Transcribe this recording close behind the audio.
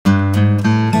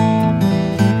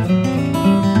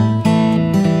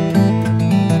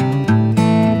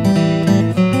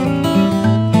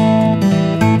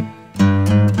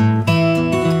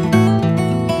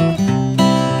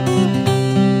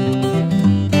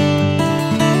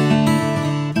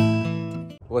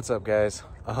What's up, guys?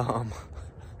 Oh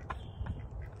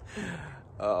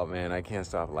man, I can't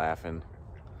stop laughing.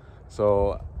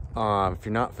 So if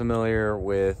you're not familiar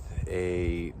with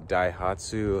a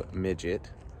Daihatsu Midget,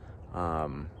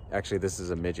 actually this is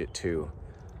a Midget 2.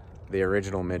 The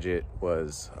original Midget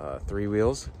was 3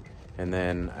 wheels, and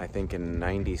then I think in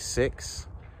 96,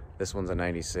 this one's a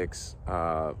 96,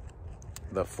 the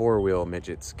 4-wheel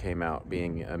Midgets came out,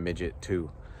 being a Midget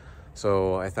 2.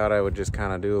 So I thought I would just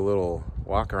kind of do a little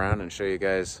walk around and show you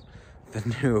guys the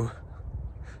new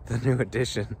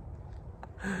addition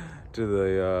to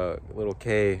the little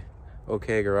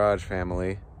OK Garage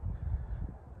family.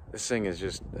 This thing is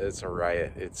just, it's a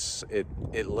riot.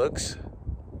 It looks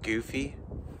goofy,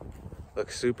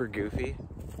 looks super goofy,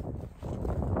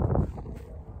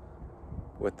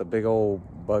 with the big old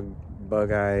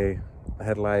bug eye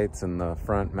headlights and the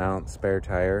front mount spare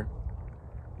tire.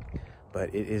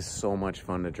 But it is so much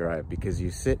fun to drive because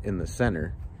you sit in the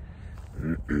center.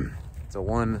 It's a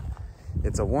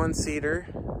one-seater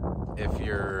if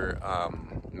you're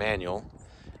manual,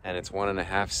 and it's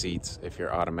 1.5 seats if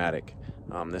you're automatic.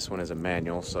 This one is a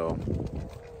manual, so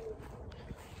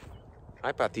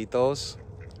hi patitos,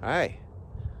 hi.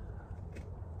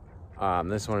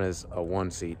 This one is a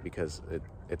 1 seat because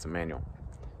it's a manual.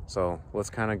 So let's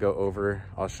kind of go over.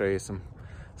 I'll show you some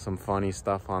funny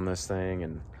stuff on this thing,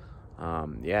 and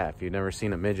yeah, if you've never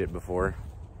seen a Midget before,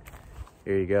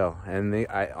 here you go. And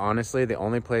honestly, the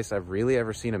only place I've really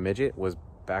ever seen a Midget was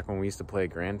back when we used to play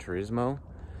Gran Turismo,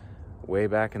 way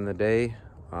back in the day.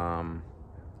 I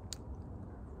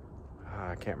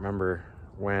can't remember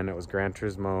when it was, Gran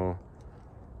Turismo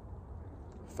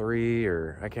 3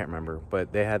 or I can't remember,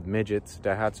 but they had midgets,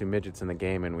 Daihatsu Midgets in the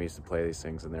game, and we used to play these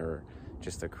things, and they were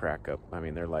just a crack up. I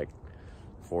mean, they're like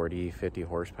 40-50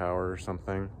 horsepower or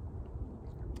something.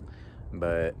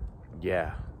 But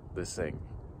yeah, this thing.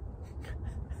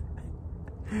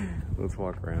 Let's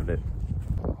walk around it.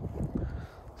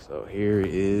 So here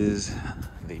is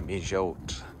the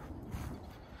Midget.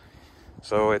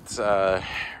 So it's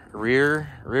rear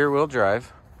wheel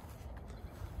drive.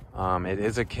 It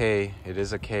is a K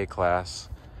class.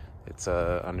 It's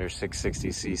a under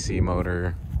 660cc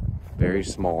motor, very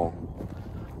small.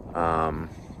 And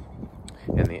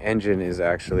the engine is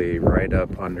actually right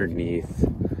up underneath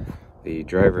the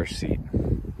driver's seat.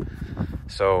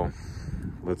 So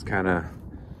let's kind of,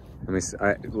 let me see.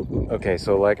 Okay,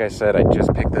 so like I said, I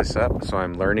just picked this up, so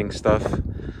I'm learning stuff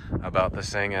about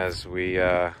this thing as we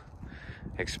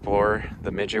explore the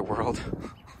Midget world.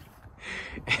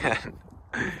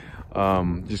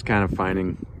 And just kind of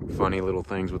finding funny little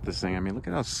things with this thing. I mean, look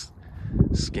at how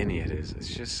skinny it is.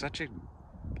 It's just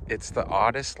it's the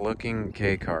oddest looking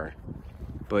K car,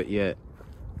 but yet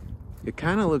it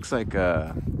kind of looks like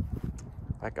a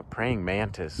praying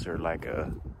mantis, or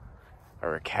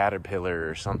a caterpillar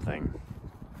or something.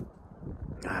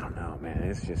 I don't know, man.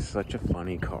 It's just such a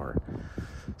funny car.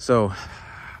 So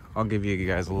I'll give you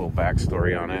guys a little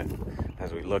backstory on it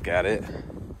as we look at it.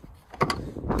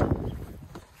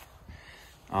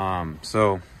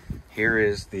 So here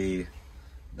is the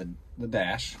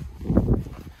dash.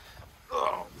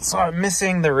 Oh, so I'm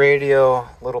missing the radio,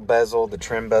 little bezel, the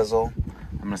trim bezel.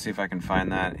 I'm gonna see if I can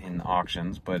find that in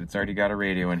auctions, but it's already got a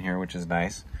radio in here, which is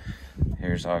nice.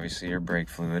 Here's obviously your brake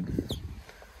fluid.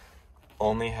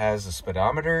 Only has a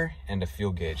speedometer and a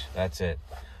fuel gauge. That's it.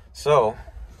 So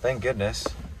thank goodness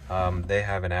they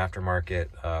have an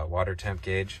aftermarket water temp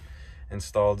gauge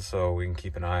installed, so we can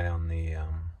keep an eye on the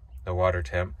water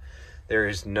temp. There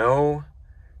is no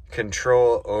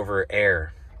control over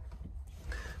air,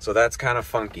 so that's kind of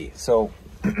funky. So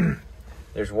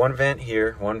there's one vent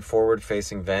here, one forward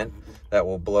facing vent that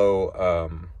will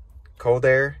blow cold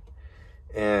air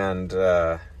and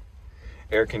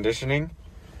air conditioning.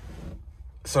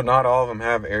 So not all of them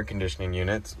have air conditioning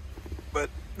units, but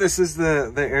this is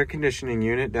the air conditioning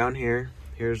unit down here.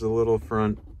 Here's the little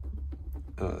front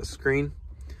screen,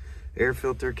 air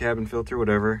filter, cabin filter,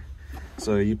 whatever.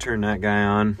 So you turn that guy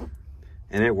on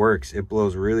and it works. It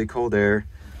blows really cold air.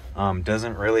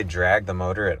 Doesn't really drag the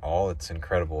motor at all. It's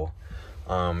incredible.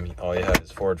 All you have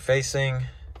is forward facing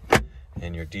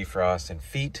and your defrost and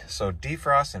feet. So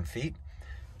defrost and feet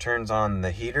turns on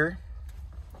the heater,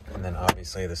 and then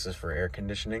obviously this is for air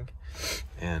conditioning.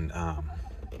 And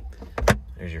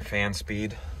there's your fan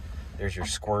speed. There's your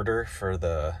squirter for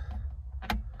the,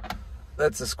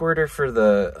 that's a squirter for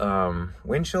the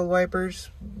windshield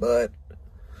wipers, but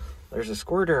there's a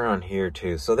squirter on here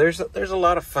too. So there's a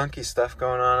lot of funky stuff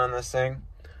going on this thing.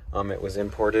 It was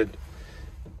imported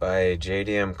by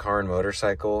JDM Car and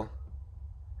Motorcycle,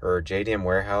 or JDM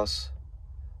Warehouse.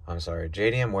 I'm sorry,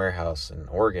 JDM Warehouse in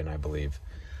Oregon, I believe.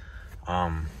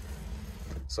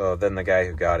 So then the guy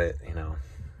who got it, you know,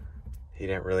 he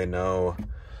didn't really know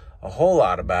a whole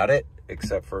lot about it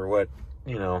except for what,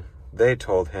 you know, they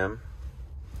told him.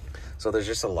 So there's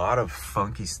just a lot of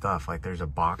funky stuff. Like there's a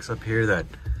box up here that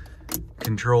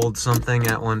controlled something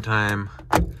at one time.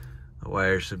 The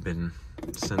wires have been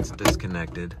since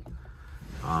disconnected.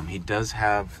 He does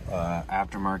have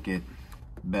aftermarket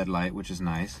bed light, which is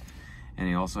nice. And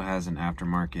he also has an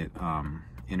aftermarket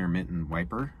intermittent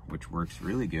wiper, which works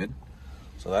really good.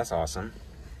 So that's awesome.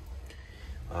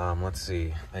 Let's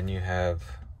see. Then you have,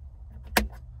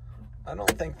 I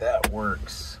don't think that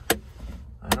works.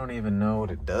 I don't even know what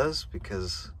it does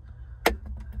because it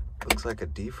looks like a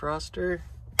defroster,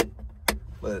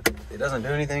 but it doesn't do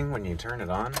anything when you turn it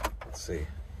on. Let's see.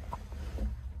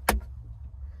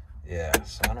 Yeah,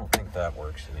 so I don't think that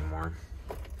works anymore.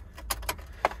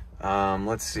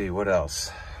 Let's see, what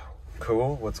else?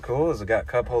 Cool, what's cool is it got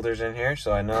cup holders in here,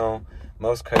 so I know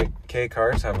most K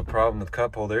cars have a problem with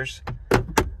cup holders.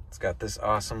 It's got this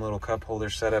awesome little cup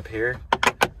holder set up here.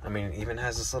 I mean, it even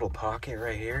has this little pocket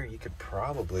right here. You could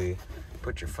probably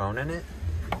put your phone in it.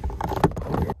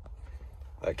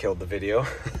 That killed the video.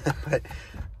 But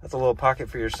that's a little pocket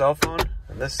for your cell phone.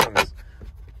 And this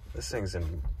thing's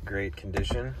in great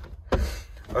condition.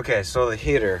 Okay, so the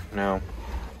heater. Now,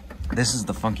 this is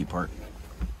the funky part.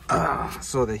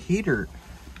 So the heater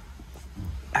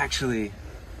actually,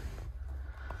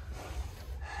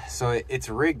 so it's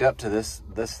rigged up to this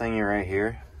thingy right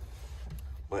here.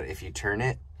 But if you turn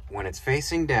it, when it's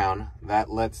facing down, that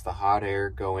lets the hot air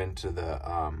go into the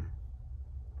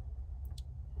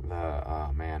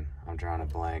man, I'm drawing a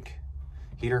blank,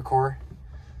 heater core.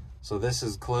 So this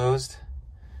is closed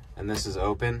and this is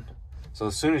open. So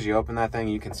as soon as you open that thing,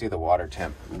 you can see the water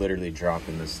temp literally drop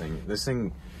in this thing. This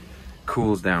thing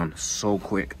cools down so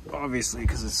quick, obviously,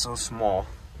 because it's so small.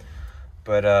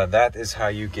 But that is how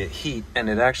you get heat, and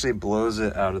it actually blows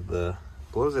it out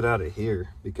of here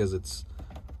because it's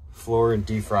floor and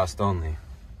defrost only.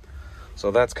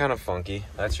 So that's kind of funky.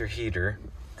 That's your heater,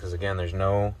 because again, there's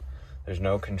no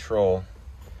control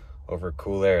over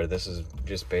cool air. This is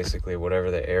just basically whatever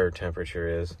the air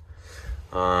temperature is.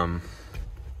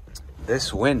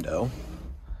 This window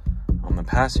on the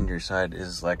passenger side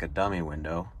is like a dummy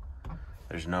window.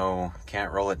 There's no,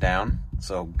 can't roll it down.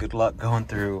 So good luck going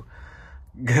through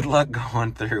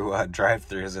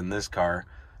drive-throughs in this car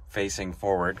facing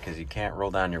forward, because you can't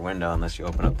roll down your window unless you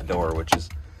open up the door, which is,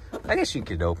 I guess you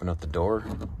could open up the door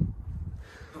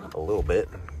a little bit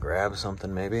and grab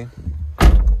something maybe.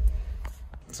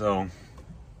 So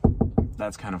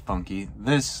that's kind of funky.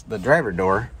 The driver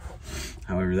door,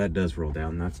 however, that does roll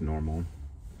down. That's normal.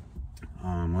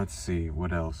 Let's see,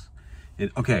 what else?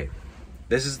 Okay,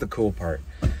 this is the cool part.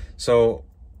 So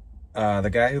the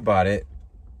guy who bought it,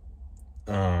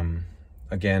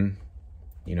 again,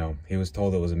 you know, he was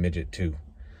told it was a Midget 2,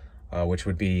 which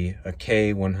would be a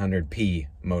K100P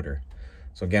motor.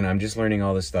 So again, I'm just learning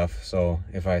all this stuff. So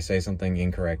if I say something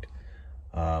incorrect,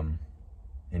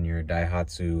 in your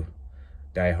Daihatsu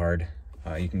diehard,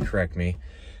 you can correct me.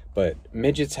 But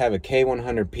Midgets have a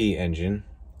K100P engine,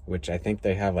 which I think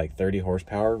they have like 30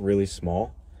 horsepower, really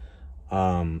small.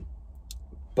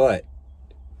 But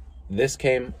this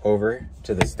came over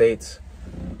to the States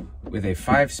with a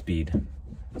 5-speed.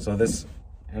 So this,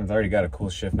 and it's already got a cool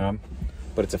shift knob,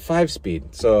 but it's a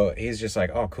 5-speed. So he's just like,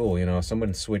 oh, cool, you know,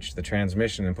 someone switched the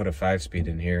transmission and put a 5-speed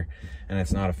in here, and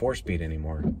it's not a 4-speed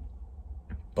anymore.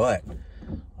 But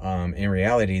in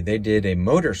reality, they did a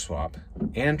motor swap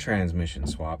and transmission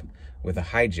swap with a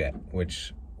Hi-Jet,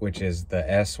 which is the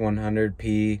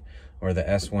S100P or the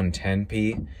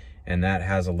S110P, and that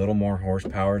has a little more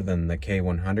horsepower than the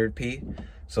K100P.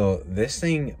 So this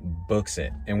thing books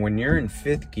it. And when you're in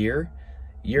 5th gear,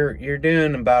 you're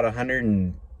doing about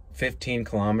 115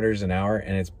 kilometers an hour,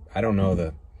 and it's, I don't know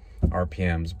the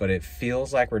RPMs, but it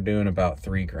feels like we're doing about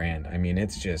 3 grand. I mean,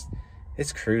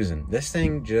 it's cruising. This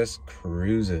thing just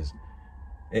cruises.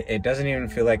 It doesn't even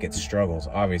feel like it struggles.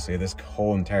 Obviously, this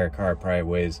whole entire car probably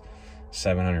weighs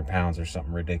 700 pounds or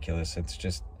something ridiculous. It's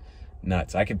just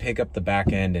nuts. I can pick up the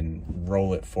back end and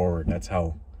roll it forward. That's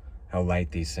how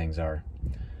light these things are.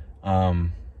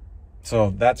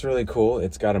 So that's really cool.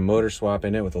 It's got a motor swap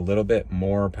in it with a little bit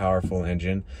more powerful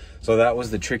engine. So that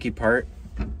was the tricky part.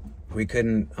 We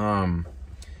couldn't,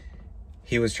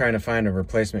 he was trying to find a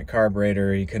replacement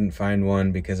carburetor. He couldn't find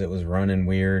one because it was running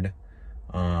weird.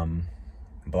 Blah,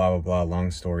 blah, blah.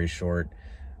 Long story short,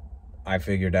 I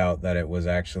figured out that it was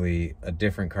actually a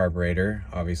different carburetor,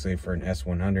 obviously for an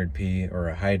S100P or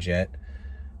a Hi-Jet.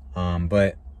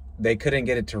 But they couldn't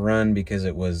get it to run because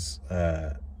it was,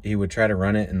 he would try to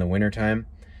run it in the wintertime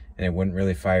and it wouldn't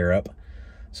really fire up.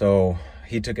 So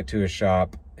he took it to a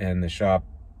shop, and the shop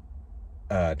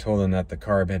told him that the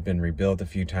carb had been rebuilt a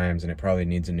few times and it probably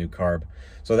needs a new carb.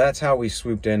 So that's how we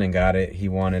swooped in and got it. He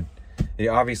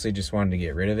obviously just wanted to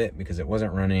get rid of it because it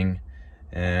wasn't running,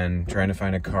 and trying to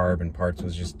find a carb and parts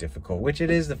was just difficult, which it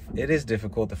is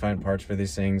difficult to find parts for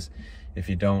these things if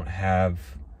you don't have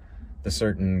the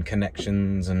certain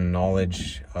connections and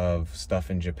knowledge of stuff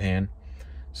in Japan.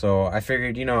 So I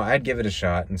figured, you know, I'd give it a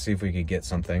shot and see if we could get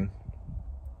something.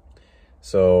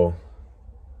 So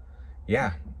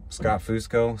yeah, Scott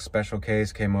Fusco Special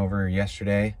Case came over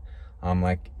yesterday,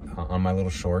 like on my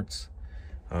little shorts.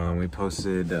 We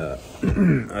posted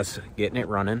us getting it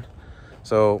running.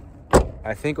 So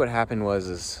I think what happened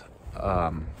was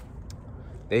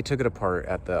they took it apart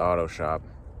at the auto shop,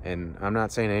 and I'm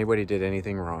not saying anybody did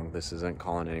anything wrong. This isn't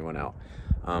calling anyone out.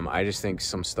 I just think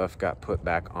some stuff got put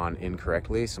back on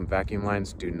incorrectly. Some vacuum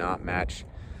lines do not match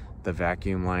the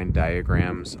vacuum line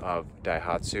diagrams of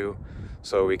Daihatsu.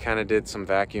 So we kind of did some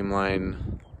vacuum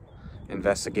line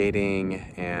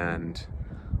investigating, and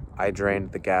I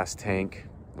drained the gas tank,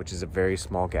 which is a very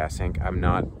small gas tank. I'm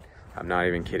not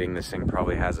even kidding. This thing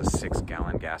probably has a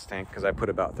 6-gallon gas tank because I put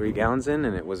about 3 gallons in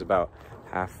and it was about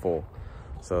half full.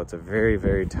 So it's a very,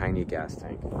 very tiny gas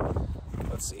tank.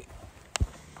 Let's see.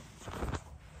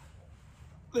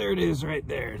 There it is right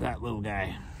there, that little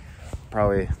guy.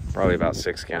 Probably about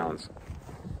 6 gallons.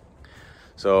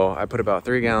 So I put about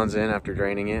 3 gallons in after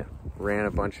draining it. Ran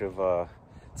a bunch of,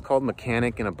 it's called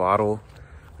Mechanic in a Bottle.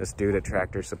 This dude at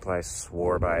Tractor Supply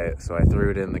swore by it. So I threw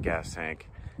it in the gas tank.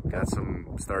 Got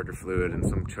some starter fluid and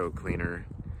some choke cleaner,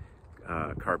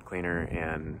 carb cleaner,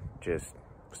 and just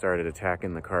started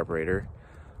attacking the carburetor.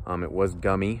 It was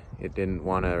gummy. It didn't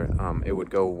want to, it would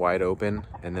go wide open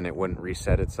and then it wouldn't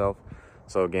reset itself.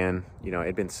 So again, you know,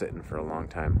 it'd been sitting for a long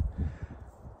time.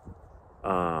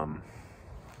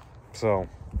 So,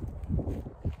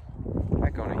 hi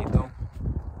Conejito.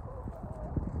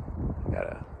 Got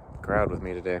a crowd with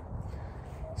me today.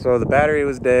 So the battery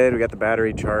was dead. We got the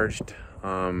battery charged,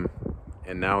 and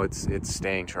now it's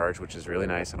staying charged, which is really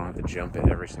nice. I don't have to jump it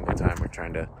every single time we're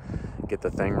trying to get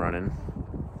the thing running.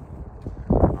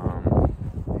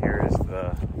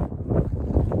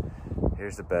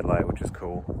 Here's the bed light, which is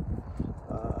cool.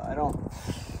 I don't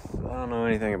know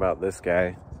anything about this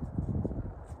guy.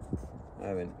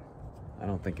 I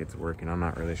don't think it's working. I'm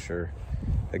not really sure.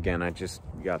 Again, I just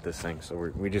got this thing, so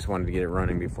we just wanted to get it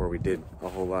running before we did a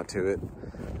whole lot to it.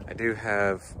 I do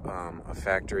have a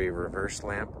factory reverse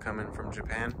lamp coming from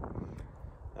Japan.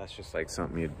 That's just like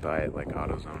something you'd buy at like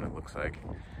AutoZone, it looks like.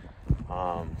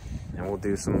 And we'll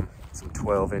do some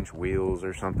 12-inch wheels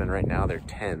or something. Right now they're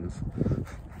 10s.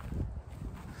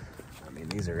 I mean,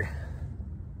 these are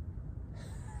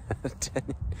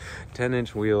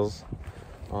 10-inch wheels.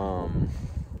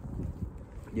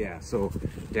 Yeah, so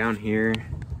down here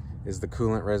is the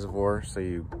coolant reservoir. So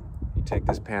you take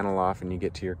this panel off and you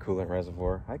get to your coolant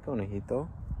reservoir. Hi, Conejito.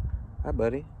 Hi,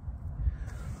 buddy.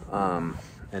 And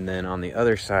then on the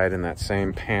other side in that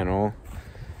same panel,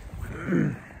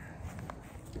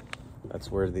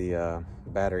 that's where the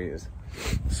battery is.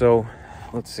 So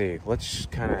let's see. Let's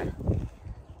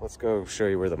go show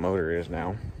you where the motor is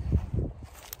now.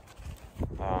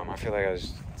 I feel like I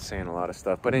was saying a lot of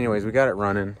stuff, but anyways, we got it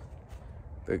running.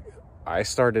 I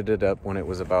started it up when it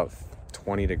was about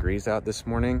 20 degrees out this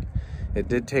morning. It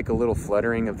did take a little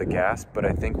fluttering of the gas, but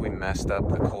I think we messed up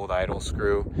the cold idle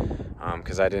screw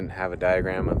because I didn't have a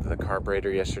diagram of the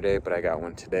carburetor yesterday, but I got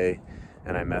one today,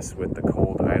 and I messed with the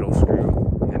cold idle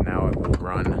screw, and now it will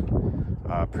run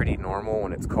pretty normal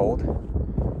when it's cold.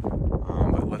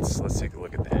 But let's take a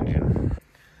look at the engine.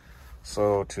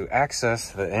 So to access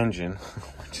the engine,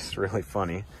 which is really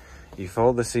funny, you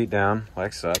fold the seat down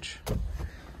like such,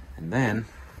 and then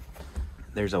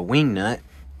there's a wing nut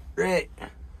right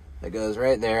that goes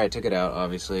right there. I took it out,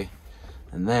 obviously.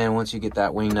 And then once you get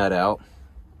that wing nut out,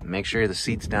 make sure the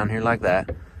seat's down here like that.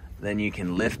 Then you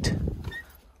can lift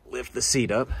the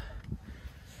seat up. I'm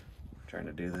trying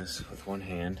to do this with one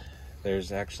hand.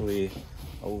 There's actually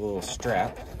a little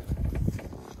strap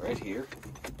right here.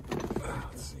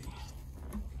 Let's see.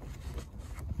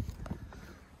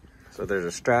 So there's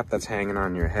a strap that's hanging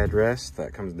on your headrest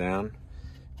that comes down,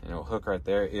 and it'll hook right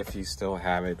there if you still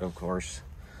have it, of course.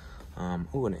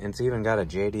 Oh, and it's even got a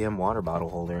JDM water bottle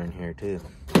holder in here too,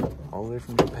 all the way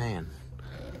from Japan.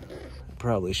 I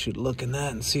probably should look in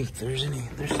that and see if there's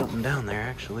something down there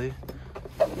actually.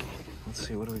 Let's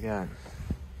see, what do we got?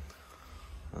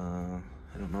 I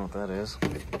don't know what that is.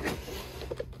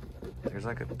 There's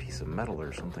like a piece of metal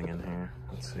or something in here.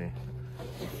 Let's see.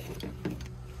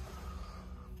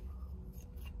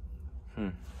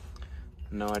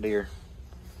 No idea.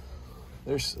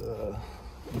 There's,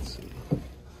 let's see.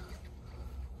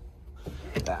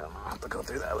 I don't know, I'll have to go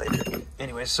through that later.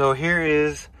 Anyway, so here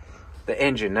is the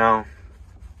engine. Now,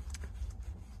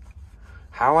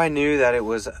 how I knew that it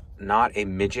was not a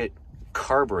Midget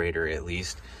carburetor, at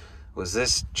least, was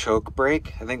this choke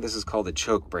brake. I think this is called a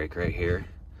choke brake right here.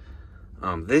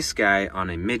 This guy on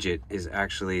a Midget is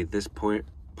actually, this part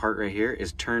right here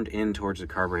is turned in towards the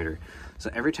carburetor. So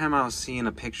every time I was seeing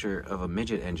a picture of a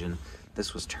Midget engine,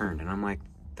 this was turned, and I'm like,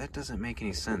 that doesn't make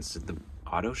any sense. Did the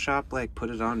auto shop like put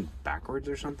it on backwards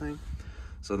or something?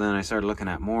 So then I started looking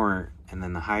at more, and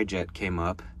then the Hi-Jet came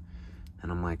up,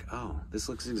 and I'm like, oh, this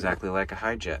looks exactly like a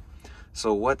Hi-Jet.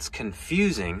 So what's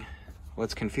confusing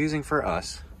for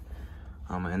us,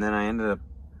 and then I ended up,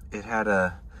 it had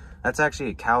a, that's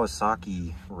actually a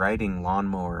Kawasaki riding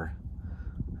lawnmower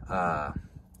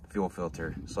fuel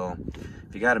filter. So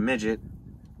if you got a Midget,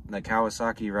 the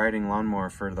Kawasaki riding lawnmower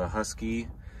for the Husky,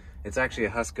 it's actually a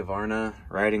Husqvarna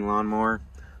riding lawnmower,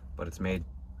 but it's made,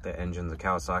 the engine's a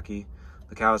Kawasaki.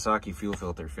 The Kawasaki fuel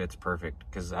filter fits perfect,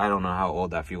 because I don't know how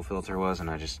old that fuel filter was, and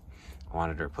I just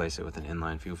wanted to replace it with an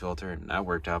inline fuel filter, and that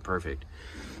worked out perfect.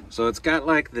 So it's got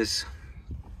like this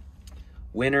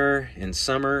winter and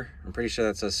summer. I'm pretty sure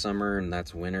that says summer and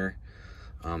that's winter.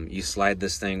 You slide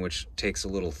this thing, which takes a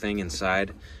little thing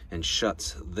inside and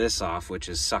shuts this off, which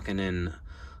is sucking in,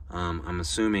 I'm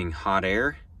assuming, hot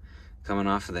air coming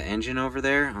off of the engine over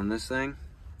there on this thing.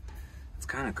 It's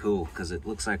kind of cool because it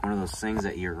looks like one of those things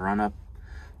that you run up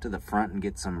to the front and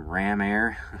get some ram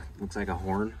air. Looks like a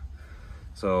horn.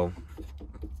 So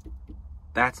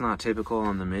that's not typical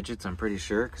on the Midgets, I'm pretty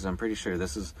sure, because I'm pretty sure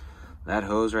this is that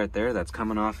hose right there that's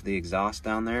coming off the exhaust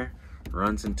down there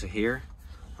runs into here.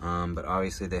 But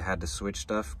obviously they had to switch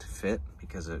stuff to fit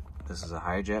because this is a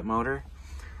Hi-Jet motor.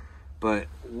 But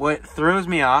what throws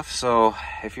me off, so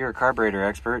if you're a carburetor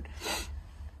expert,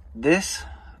 this,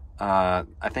 I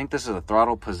think this is a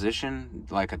throttle position,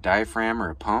 like a diaphragm or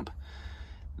a pump.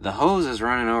 The hose is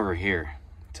running over here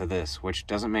to this, which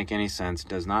doesn't make any sense,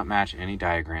 does not match any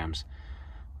diagrams.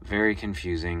 Very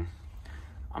confusing.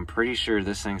 I'm pretty sure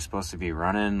this thing's supposed to be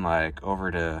running like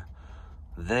over to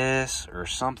this or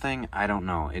something. I don't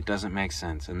know. It doesn't make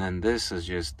sense. And then this is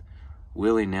just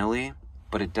willy-nilly,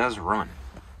 but it does run.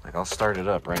 Like, I'll start it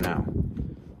up right now.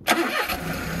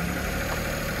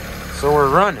 So we're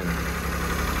running.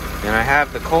 And I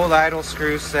have the cold idle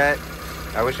screw set.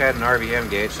 I wish I had an RPM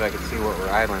gauge so I could see what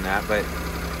we're idling at, but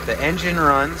the engine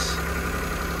runs.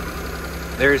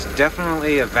 There's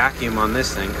definitely a vacuum on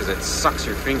this thing because it sucks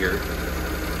your finger.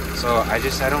 So I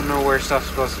don't know where stuff's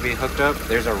supposed to be hooked up.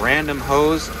 There's a random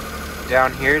hose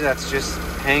down here that's just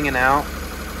hanging out.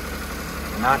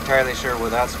 I'm not entirely sure where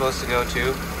that's supposed to go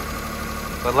to.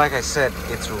 But like I said,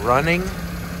 it's running.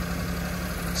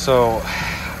 So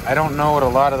I don't know what a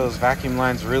lot of those vacuum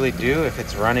lines really do if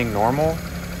it's running normal.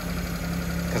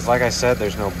 Because like I said,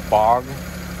 there's no bog.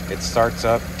 It starts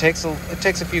up. It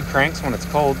takes a few cranks when it's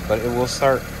cold, but it will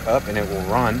start up and it will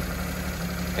run.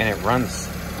 And it runs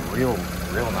real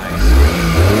nice.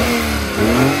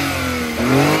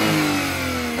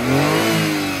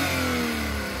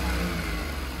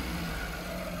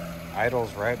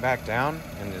 Idles right back down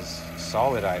and is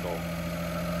solid idle.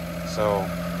 So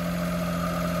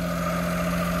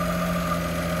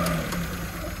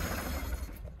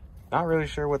not really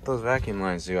sure what those vacuum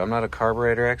lines do. I'm not a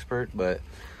carburetor expert, but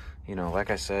you know,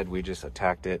 like I said, we just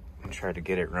attacked it and tried to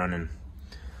get it running.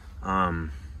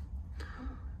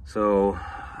 So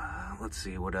let's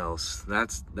see what else.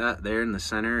 That there in the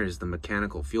center is the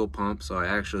mechanical fuel pump. So I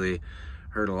actually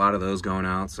heard a lot of those going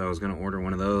out, so I was going to order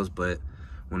one of those, but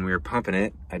when we were pumping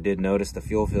it, I did notice the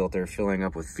fuel filter filling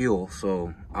up with fuel.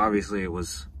 So obviously it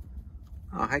was,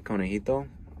 oh, hi Conejito.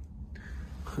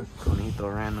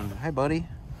 Conejito ran under. Hi buddy.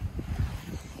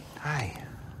 Hi.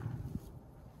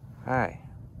 Hi.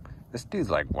 This dude's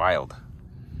like wild.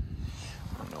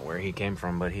 I don't know where he came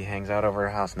from, but he hangs out over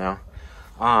our house now.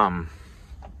 I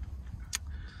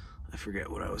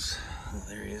forget what I was, oh,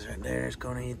 there he is right there, there's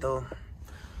Conejito.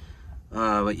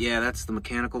 But yeah, that's the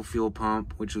mechanical fuel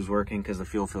pump, which was working because the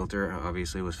fuel filter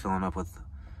obviously was filling up with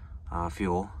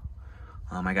fuel.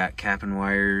 I got cap and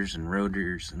wires and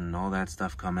rotors and all that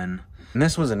stuff coming. And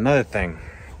this was another thing.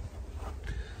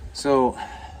 So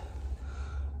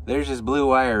there's this blue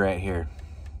wire right here.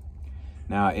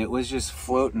 Now it was just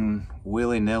floating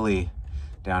willy-nilly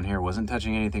down here. Wasn't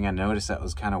touching anything. I noticed that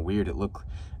was kind of weird. It looked,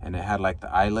 and it had like the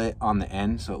eyelet on the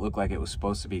end, so it looked like it was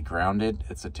supposed to be grounded.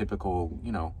 It's a typical,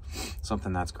 you know,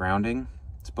 something that's grounding.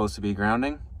 It's supposed to be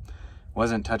grounding.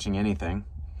 Wasn't touching anything.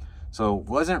 So it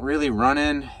wasn't really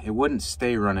running. It wouldn't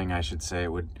stay running, I should say.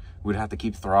 We'd have to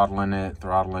keep throttling it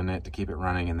to keep it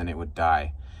running, and then it would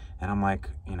die. And I'm like,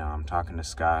 you know, I'm talking to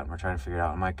Scott, and we're trying to figure it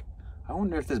out. I'm like, I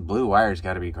wonder if this blue wire's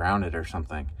got to be grounded or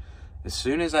something. As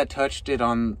soon as I touched it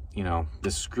on, you know,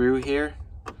 the screw here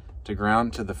to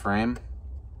ground to the frame,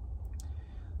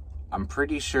 I'm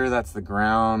pretty sure that's the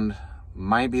ground,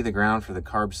 might be the ground for the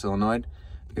carb solenoid,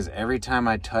 because every time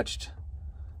I touched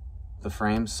the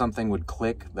frame, something would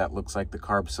click that looks like the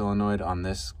carb solenoid on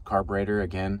this carburetor.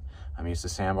 Again, I'm used to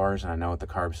sandbars, and I know what the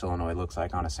carb solenoid looks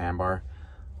like on a sandbar.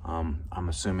 I'm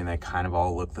assuming they kind of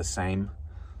all look the same,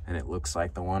 and it looks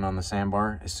like the one on the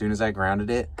sandbar. As soon as I grounded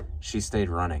it, she stayed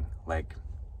running like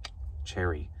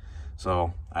cherry.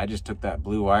 So I just took that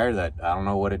blue wire that I don't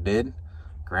know what it did,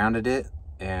 grounded it,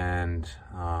 and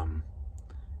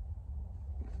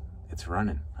it's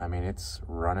running. I mean, it's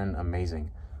running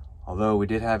amazing. Although we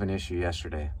did have an issue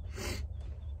yesterday.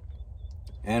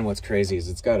 And what's crazy is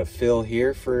it's got a fill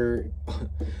here for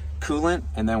coolant,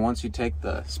 and then once you take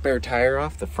the spare tire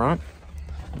off the front,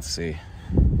 let's see.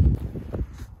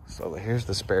 So here's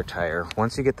the spare tire.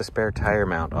 Once you get the spare tire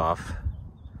mount off,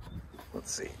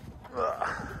 let's see.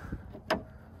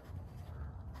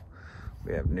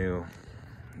 We have new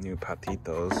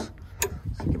patitos.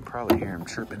 So you can probably hear them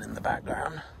chirping in the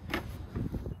background.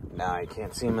 Now you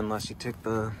can't see them unless you took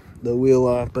the wheel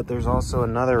off, but there's also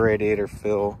another radiator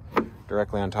fill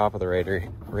directly on top of the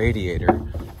radiator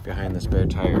behind the spare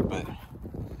tire. But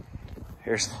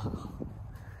here's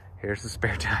the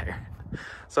spare tire.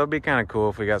 So it'd be kind of cool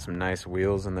if we got some nice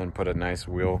wheels and then put a nice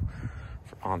wheel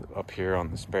up here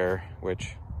on the spare,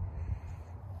 which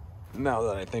now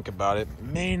that I think about it,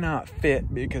 may not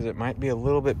fit because it might be a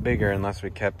little bit bigger unless we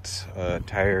kept the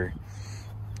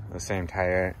same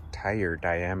tire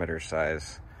diameter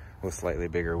size with slightly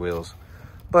bigger wheels.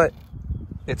 But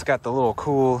it's got the little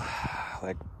cool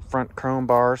like front chrome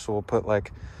bar, so we'll put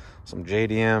like some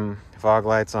JDM fog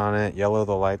lights on it, yellow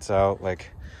the lights out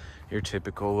like your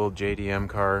typical little JDM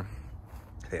car.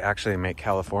 They actually make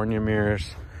California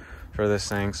mirrors for this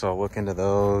thing, so I'll look into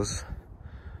those.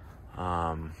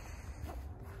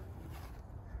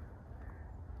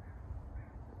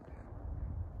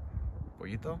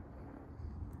 Pollito.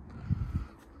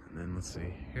 And then let's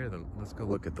see here. Let's go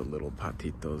look at the little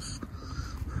patitos.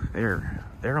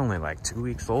 They're only like 2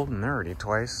 weeks old, and they're already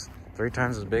 3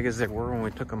 times as big as they were when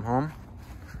we took them home.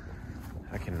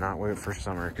 I cannot wait for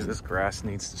summer because this grass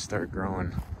needs to start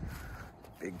growing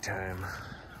big time.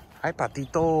 Hi,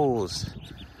 patitos.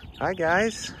 Hi,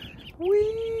 guys.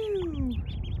 Woo!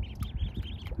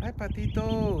 Hi,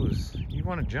 patitos. You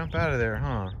want to jump out of there,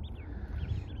 huh?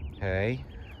 Hey.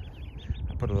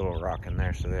 I put a little rock in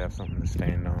there so they have something to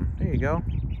stand on. There you go.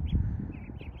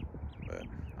 But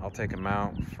I'll take them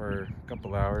out for a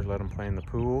couple hours, let them play in the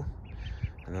pool,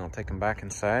 and then I'll take them back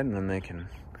inside, and then they can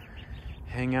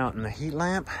hang out in the heat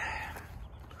lamp.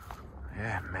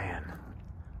 Yeah, man.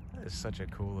 That is such a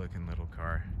cool looking little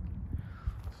car.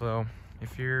 So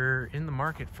if you're in the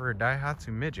market for a Daihatsu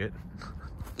Midget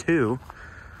 2,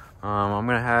 I'm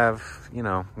gonna have, I'm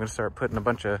gonna start putting a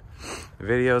bunch of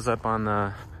videos up on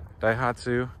the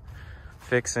Daihatsu,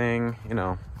 fixing,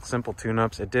 simple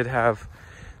tune-ups. It did have,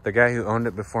 the guy who owned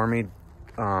it before me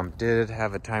did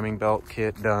have a timing belt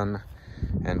kit done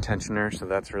and tensioner, so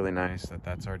that's really nice that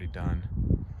that's already done.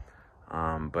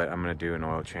 But I'm gonna do an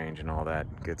oil change and all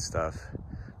that good stuff.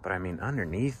 But I mean,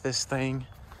 underneath this thing,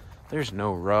 there's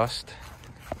no rust.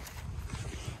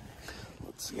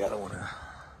 Let's see, I don't wanna,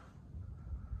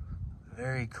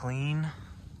 very clean.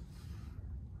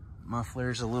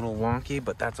 Muffler's a little wonky,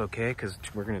 but that's okay because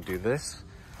we're gonna do this.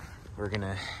 We're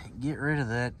gonna get rid of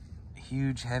that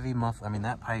huge heavy muffler. I mean,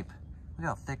 that pipe, look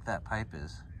how thick that pipe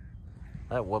is.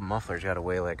 That muffler's gotta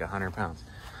weigh like 100 pounds.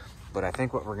 But I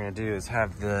think what we're gonna do is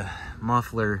have the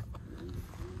muffler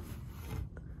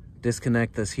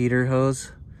disconnect this heater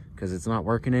hose because it's not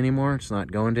working anymore. It's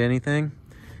not going to anything.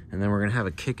 And then we're gonna have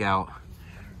a kick out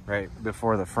right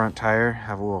before the front tire,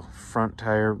 have a little front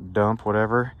tire dump,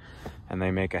 whatever. And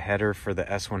they make a header for the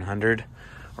S100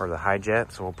 or the high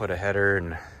jet. So we'll put a header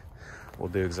and we'll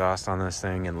do exhaust on this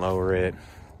thing and lower it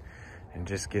and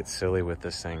just get silly with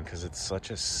this thing because it's such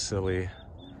a silly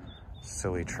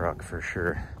truck for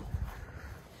sure.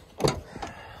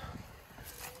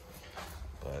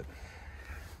 But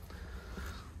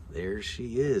there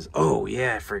she is. Oh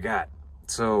yeah, I forgot.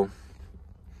 So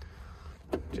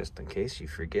just in case you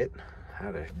forget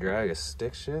how to drag a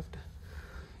stick shift.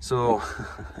 So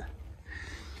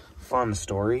fun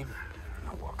story.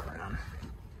 I'll walk around.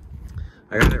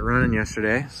 I got it running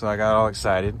yesterday, so I got all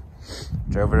excited.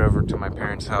 Drove it over to my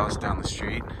parents' house down the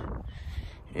street,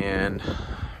 and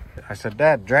I said,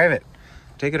 Dad, drive it.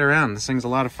 Take it around. This thing's a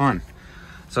lot of fun.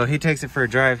 So he takes it for a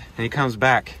drive and he comes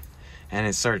back and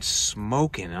it starts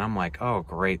smoking. And I'm like, oh,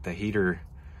 great. The heater,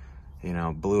 you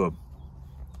know, blew a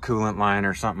coolant line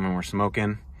or something and we're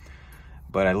smoking.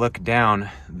 But I look down,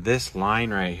 this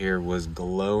line right here was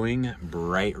glowing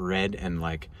bright red and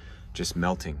like just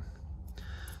melting.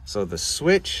 So the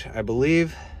switch, I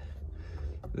believe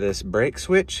this brake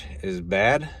switch is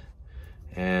bad,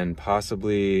 and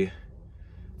possibly,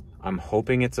 I'm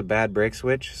hoping it's a bad brake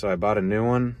switch. So I bought a new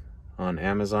one on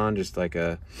Amazon, just like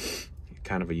a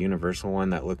kind of a universal one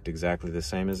that looked exactly the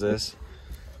same as this.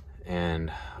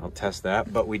 And I'll test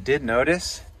that. But we did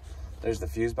notice, there's the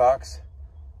fuse box.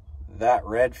 That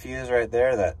red fuse right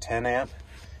there, that 10 amp,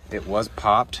 it was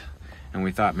popped, and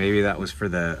we thought maybe that was for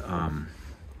the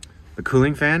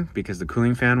cooling fan, because the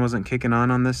cooling fan wasn't kicking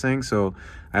on this thing. So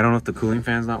I don't know if the cooling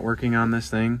fan's not working on this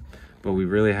thing, but we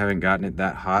really haven't gotten it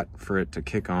that hot for it to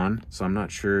kick on. So I'm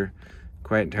not sure,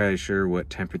 quite entirely sure what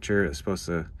temperature it's supposed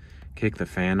to kick the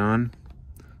fan on.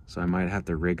 So I might have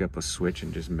to rig up a switch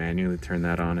and just manually turn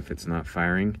that on if it's not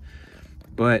firing.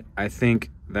 But I think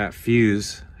that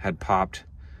fuse had popped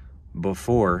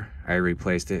before I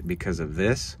replaced it because of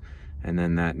this, and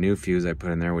then that new fuse I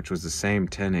put in there, which was the same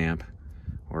 10 amp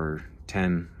or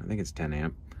 10, I think it's 10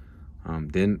 amp,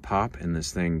 didn't pop, and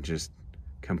this thing just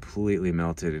completely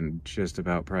melted and just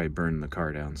about probably burned the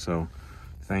car down. So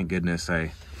thank goodness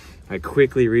I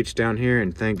quickly reached down here,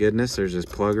 and thank goodness there's this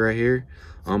plug right here,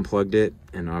 unplugged it,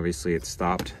 and obviously it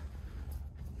stopped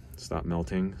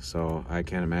melting. So I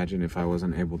can't imagine if I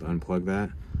wasn't able to unplug that,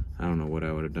 I don't know what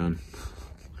I would have done.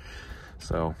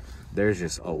 So there's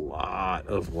just a lot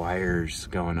of wires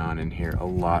going on in here, a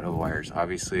lot of wires.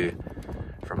 Obviously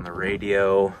from the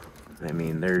radio, I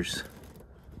mean, there's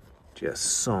just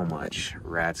so much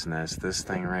rat's nest. This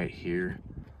thing right here,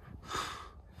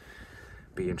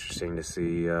 be interesting to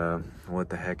see what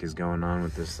the heck is going on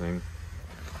with this thing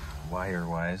wire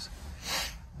wise.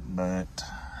 But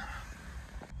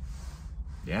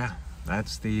yeah,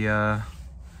 that's the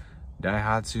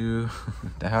Daihatsu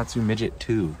Midget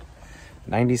 2.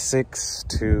 96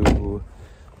 to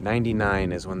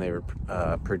 99 is when they were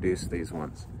produced, these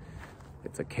ones.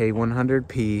 It's a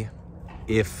K100P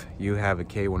if you have a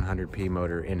K100P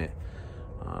motor in it.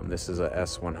 This is a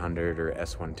S100 or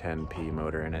S110P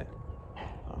motor in it.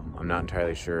 I'm not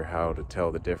entirely sure how to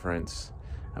tell the difference.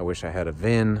 I wish I had a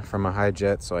VIN from a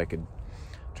Hi-Jet so I could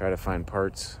try to find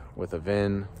parts with a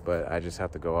VIN, but I just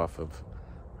have to go off of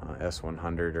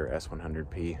S100 or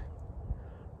S100P.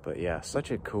 But yeah,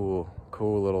 such a cool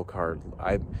little car.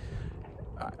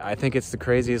 I think it's the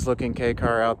craziest looking K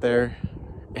car out there,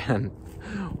 and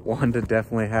one to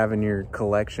definitely have in your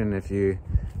collection if you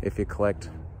collect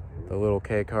the little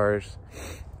K cars.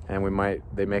 And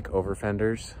they make over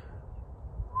fenders.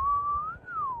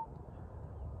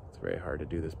 It's very hard to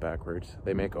do this backwards.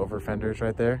 They make over fenders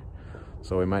right there,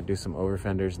 so we might do some over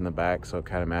fenders in the back so it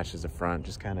kind of matches the front,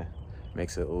 just kind of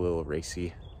makes it a little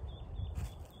racy.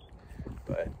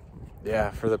 But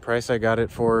yeah, for the price I got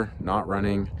it for, not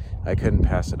running, I couldn't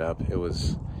pass it up. It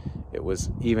was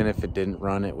even if it didn't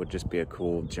run, it would just be a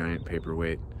cool giant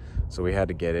paperweight. So we had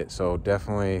to get it. So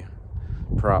definitely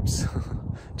props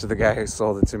to the guy who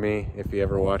sold it to me. If he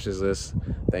ever watches this,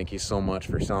 thank you so much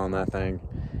for selling that thing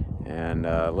and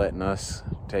letting us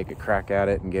take a crack at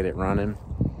it and get it running.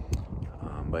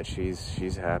 But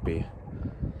she's happy.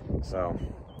 So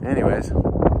anyways,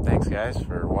 thanks guys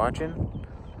for watching.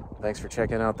 Thanks for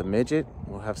checking out the Midget.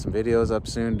 We'll have some videos up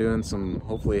soon doing some,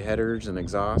 hopefully, headers and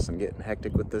exhausts and getting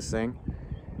hectic with this thing.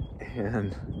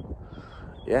 And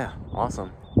yeah,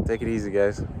 awesome. Take it easy,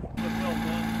 guys.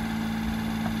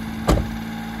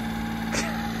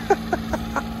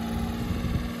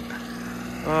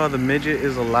 Oh, the Midget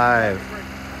is alive.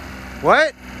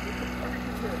 What?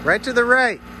 Right to the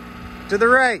right. To the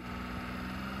right.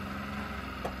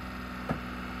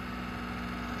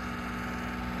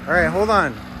 All right, hold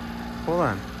on. Hold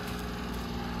on.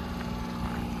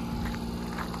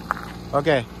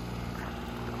 Okay.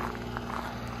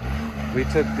 We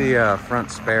took the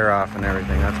front spare off and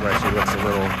everything. That's why she looks a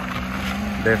little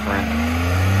different.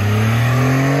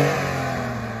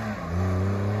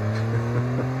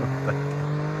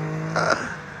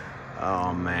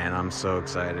 Oh man, I'm so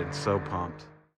excited, so pumped.